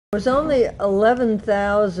was only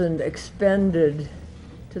 11,000 expended,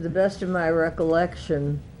 to the best of my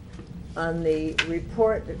recollection, on the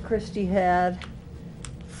report that Christie had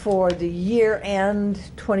for the year-end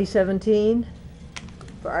 2017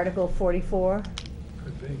 for Article 44.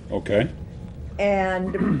 Okay.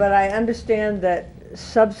 But I understand that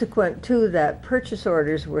subsequent to that, purchase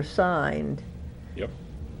orders were signed. Yep.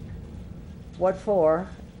 What for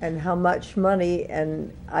and how much money,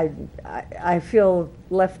 and I feel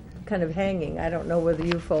left kind of hanging. I don't know whether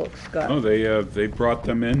you folks got. No, they brought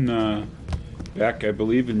them in back, I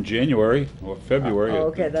believe, in January or February. Oh,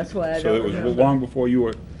 okay, that's why I So don't it was remember. long before you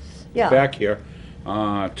were Yeah. back here.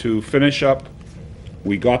 To finish up,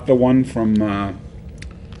 we got the one from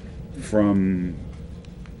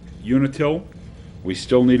Unitil. We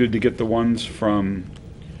still needed to get the ones from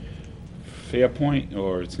Fairpoint,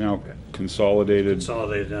 or it's now Consolidated.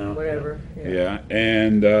 Consolidated now. Whatever. Yeah,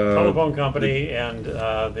 and Telephone company and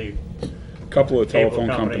the couple of Cable telephone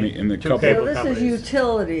company, company, and the two couple. cable So this is companies.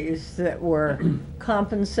 utilities that were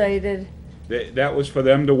compensated. That was for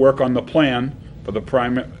them to work on the plan for the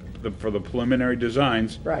for the preliminary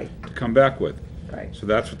designs. Right. To come back with. Right. So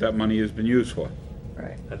that's what that money has been used for.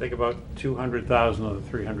 Right. I think about 200,000 of the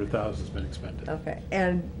 300,000 has been expended. Okay.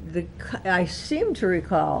 And I seem to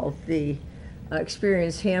recall the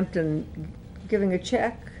Experience Hampton giving a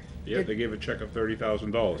check. Yeah, they gave a check of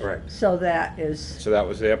 $30,000. Right. So that is So that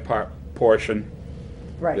was their portion.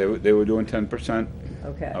 right. They were doing 10%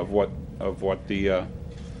 Okay. of what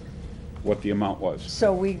the amount was.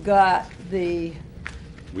 So we got the.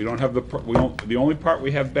 We don't have the only part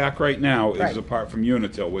we have back right now is Right. the part from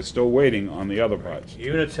Unitil. We're still waiting on the other parts.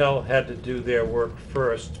 Unitil had to do their work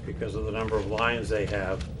first because of the number of lines they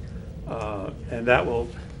have, and that will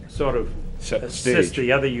sort of Set the assist stage.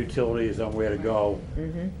 the other utilities on where to go.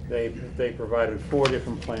 They provided 4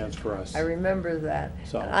 different plans for us. I remember that.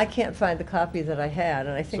 So- And I can't find the copy that I had,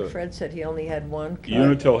 and I think So- Fred said he only had one.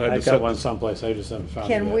 Unitil had to I've set. got one someplace, I just haven't found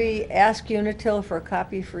it Can yet. we ask Unitil for a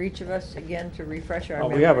copy for each of us again to refresh our Oh,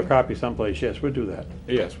 memory? we have a copy someplace, yes, we'll do that.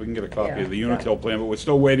 Yes, we can get a copy of the Yeah. Unitil plan, but we're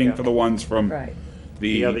still waiting Yeah. for the ones from Right.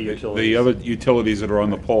 The other the other utilities that are on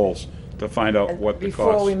the poles to find out And what the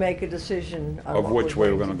before cost we make a decision on of what which we're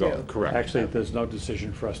way we're going gonna to go. do. Correct. Actually, there's no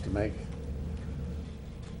decision for us to make.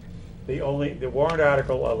 The warrant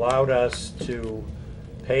article allowed us to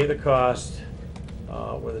pay the cost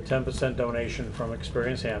with a 10% donation from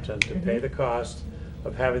Experience Hampton to pay the cost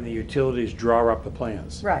of having the utilities draw up the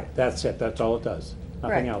plans. Right. That's it, that's all it does, Right.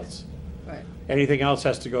 nothing else. Right. Anything else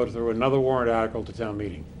has to go through another warrant article to town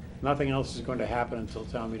meeting. Nothing else is going to happen until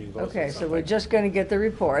town meeting votes on Okay, so we're something. just going to get the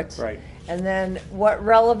reports. Right. And then what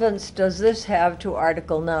relevance does this have to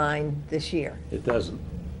Article 9 this year? It doesn't.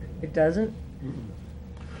 It doesn't?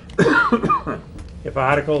 If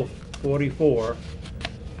Article 44,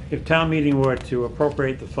 if town meeting were to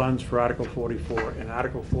appropriate the funds for Article 44, and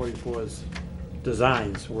Article 44's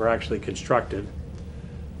designs were actually constructed,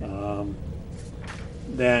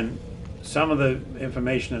 then some of the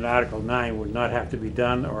information in Article 9 would not have to be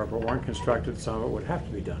done, or if it weren't constructed, some of it would have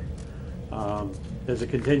to be done. There's a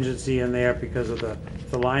contingency in there because of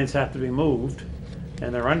the lines have to be moved,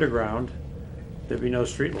 and they're underground, there'd be no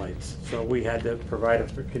streetlights. So we had to provide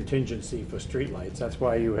a contingency for streetlights. That's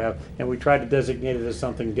why you have, and we tried to designate it as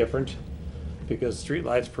something different, because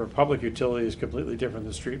streetlights for a public utility is completely different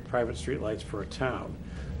than private streetlights for a town.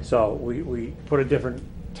 So we put a different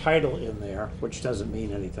title in there, which doesn't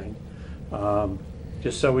mean anything,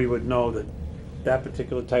 just so we would know that that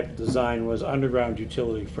particular type of design was underground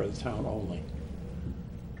utility for the town only.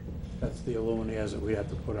 That's the luminaires that we have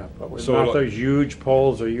to put up. But we're So not like- those huge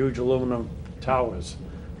poles or huge aluminum towers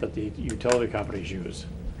that the utility companies use.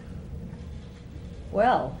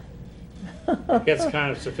 Well. It gets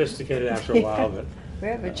kind of sophisticated after a while, but We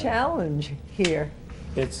have a challenge here.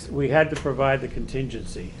 we had to provide the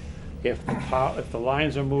contingency. If the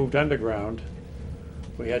lines are moved underground,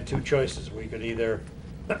 we had 2 choices. We could either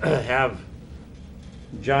have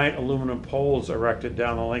giant aluminum poles erected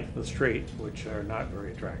down the length of the street, which are not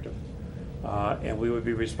very attractive, and we would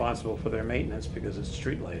be responsible for their maintenance because it's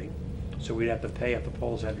street lighting. So we'd have to pay if the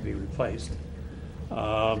poles had to be replaced.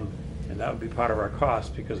 And that would be part of our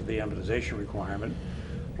cost because of the amortization requirement.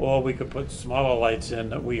 Or we could put smaller lights in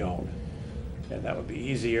that we own. And that would be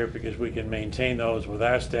easier because we can maintain those with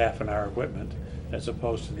our staff and our equipment, as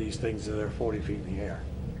opposed to these things that are 40 feet in the air,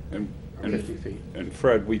 And, or 50 feet. and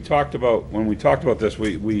Fred, when we talked about this,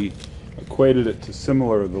 we equated it to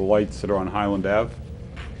similar to the lights that are on Highland Ave.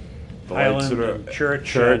 The lights Highland that are and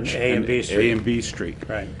Church and A and B Street. A and B Street.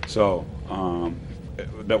 Right. So,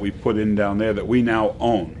 that we put in down there that we now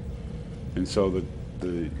own. And so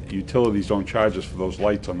the utilities don't charge us for those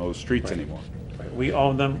lights on those streets anymore. Right. We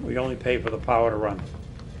own them, we only pay for the power to run them,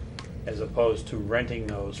 as opposed to renting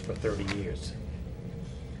those for 30 years.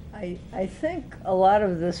 I think a lot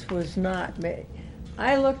of this was not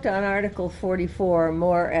I looked on Article 44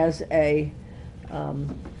 more as a,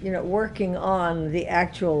 working on the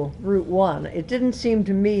actual Route 1. It didn't seem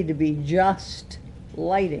to me to be just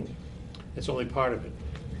lighting. It's only part of it.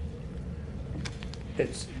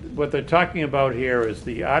 It's, what they're talking about here is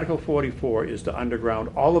the Article 44 is to underground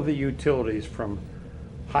all of the utilities from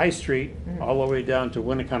High Street all the way down to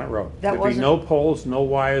Winnicott Road. That There'd be wasn't- no poles, no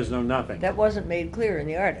wires, no nothing. That wasn't made clear in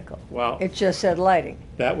the article. Well, It just said lighting.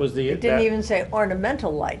 that was the. It didn't that- even say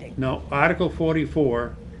ornamental lighting. No, Article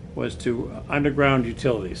 44 was to underground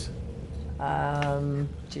utilities.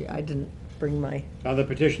 Gee, I didn't bring my, On the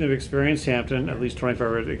petition of Experience Hampton, at least 25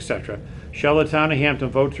 hours, et cetera, shall the town of Hampton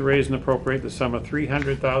vote to raise and appropriate the sum of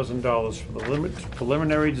 $300,000 for the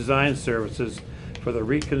preliminary design services for the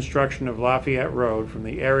reconstruction of Lafayette Road from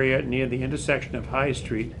the area near the intersection of High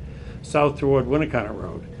Street south toward Winnicott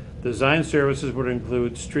Road. Design services would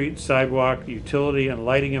include street, sidewalk, utility, and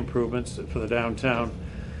lighting improvements for the downtown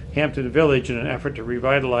Hampton Village in an effort to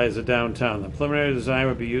revitalize the downtown. The preliminary design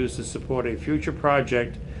would be used to support a future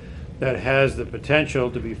project that has the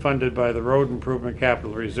potential to be funded by the Road Improvement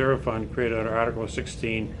Capital Reserve Fund created under Article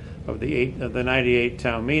 16 of the 98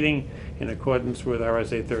 town meeting in accordance with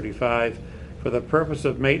RSA 35 for the purpose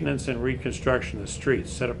of maintenance and reconstruction of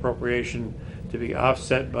streets. Said appropriation to be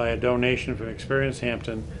offset by a donation from Experience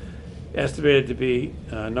Hampton estimated to be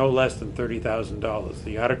no less than $30,000.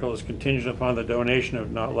 The article is contingent upon the donation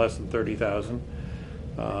of not less than $30,000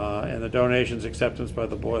 and the donation's acceptance by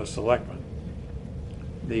the Board of Selectmen.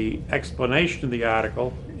 The explanation of the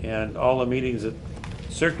article and all the meetings that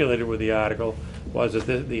circulated with the article was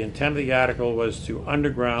that the intent of the article was to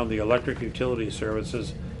underground the electric utility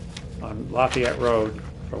services on Lafayette Road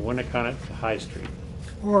from Winnicott to High Street.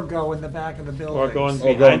 Or go in the back of the building. Or going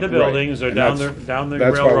Oh, behind the right. buildings or And down the that's- railroad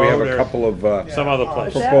That's why we have a or couple of, some other Yeah.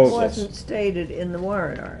 place. that Proposals. wasn't stated in the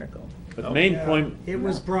warrant article. But the main Yeah, point, It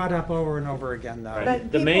was brought up over and over again, though.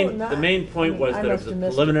 But the people main point was I that it must was a have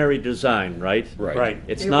missed it. preliminary design, right? Right.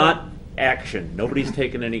 It's It not action. Nobody's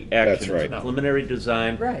taken any action. That's right. It's a preliminary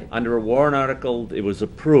design. Right. Under a warrant article, it was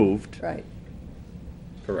approved. Right.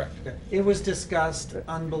 correct. It was discussed,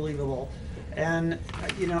 unbelievable. And,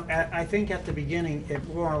 I think at the beginning, it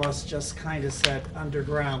more or less just kind of said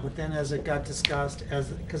underground, but then as it got discussed,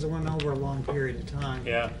 because it went over a long period of time.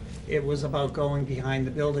 Yeah. It was about going behind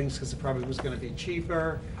the buildings, because it probably was gonna be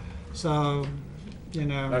cheaper, so,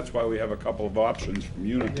 That's why we have a couple of options from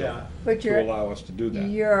Unitil Yeah. But to allow us to do that.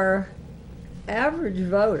 your average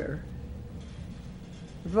voter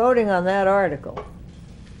voting on that article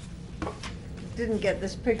didn't get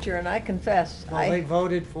this picture, and I confess, well, they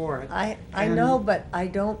voted for it. I And- know, but I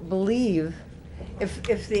don't believe,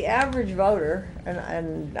 if the average voter,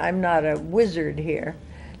 and I'm not a wizard here,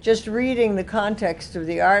 just reading the context of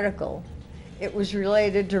the article, it was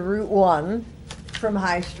related to Route 1 from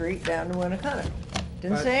High Street down to Winnicott.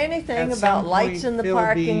 Didn't But say anything at about some lights point, in the Bill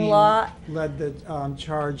parking Bean lot. led the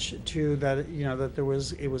charge to that, that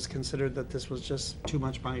it was considered that this was just too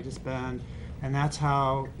much money to spend, and that's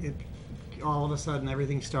how all of a sudden,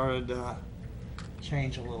 everything started to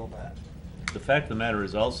change a little bit. The fact of the matter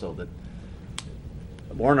is also that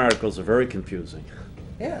warrant articles are very confusing.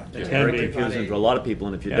 Yeah. It can Very be. confusing for a lot of people,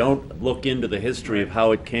 and if you Yeah. don't look into the history of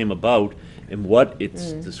how it came about and what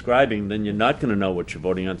it's describing, then you're not gonna know what you're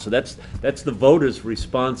voting on. So that's the voter's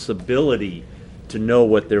responsibility to know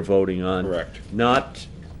what they're voting on. Correct. Not,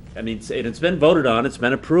 it's been voted on, it's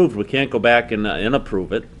been approved, we can't go back and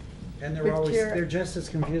approve it. And But you're- they're just as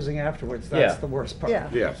confusing afterwards, Yeah. that's the worst part. Yeah.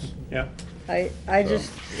 Yes. Yeah. I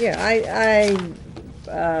just,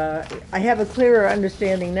 I have a clearer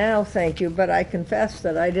understanding now, thank you, but I confess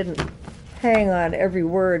that I didn't hang on every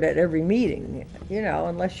word at every meeting,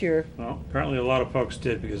 unless you're, Well, apparently a lot of folks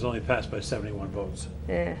did because it only passed by 71 votes.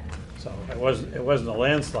 eh. So it wasn't a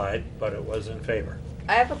landslide, but it was in favor.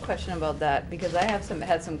 I have a question about that, because I had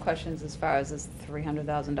some questions as far as this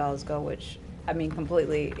 $300,000 go, which,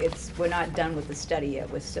 completely, we're not done with the study yet,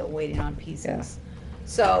 we're still waiting on pieces.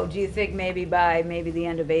 So do you think maybe by the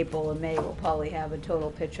end of April or May, we'll probably have a total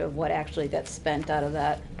picture of what actually got spent out of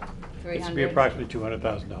that 300? It's to be approximately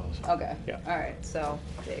 $200,000. Okay. Yeah. All right, so,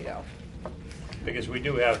 there you go. Because we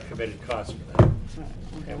do have committed costs for that, All right,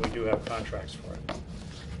 okay. and we do have contracts for it.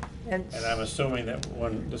 And And I'm assuming that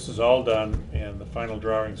when this is all done and the final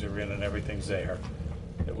drawings are in and everything's there,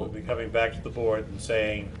 that we'll be coming back to the board and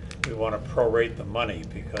saying, we want to prorate the money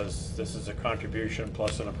because this is a contribution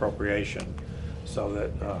plus an appropriation, so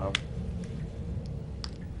that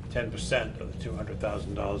 10% of the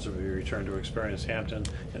 $200,000 would be returned to Experience Hampton,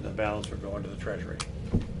 and the balance would go into the treasury.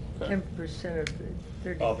 10% of the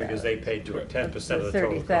 30,000. Well, because they paid to it 10% of the The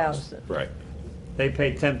total cost. 30,000. Right. They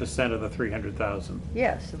paid 10% of the 300,000.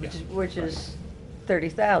 Yes, which is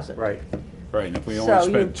 30,000. Right. Right, and if we only So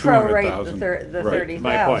you spent prorate 200,000. the right, 30,000.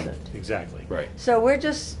 My point, exactly. Right. So we're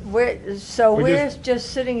We're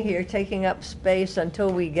just sitting here taking up space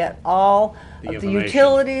until we get all The of the information.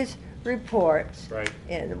 utilities reports. Right.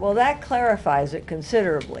 And, well, that clarifies it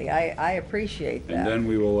considerably. I appreciate that. And then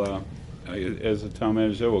we will, as the town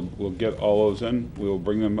manager, we'll get all those in, we will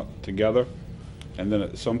bring them together, and then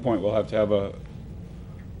at some point, we'll have to have a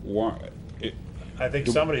warrant. I think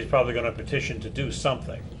somebody's probably gonna petition to do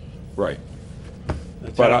something. Right. The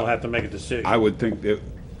But town I- will have to make a decision. I would think that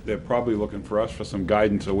they're probably looking for us for some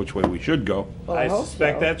guidance of which way we should go. Well, I hope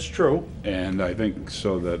suspect so. that's true. And I think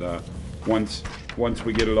so that, once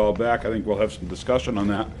we get it all back, I think we'll have some discussion on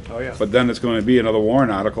that. Oh, yeah. But then it's gonna be another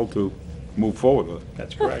warrant article to move forward with.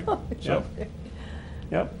 That's correct. So,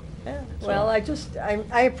 Yep. Yeah. Well,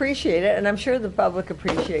 I appreciate it, and I'm sure the public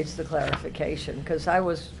appreciates the clarification, because I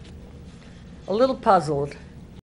was a little puzzled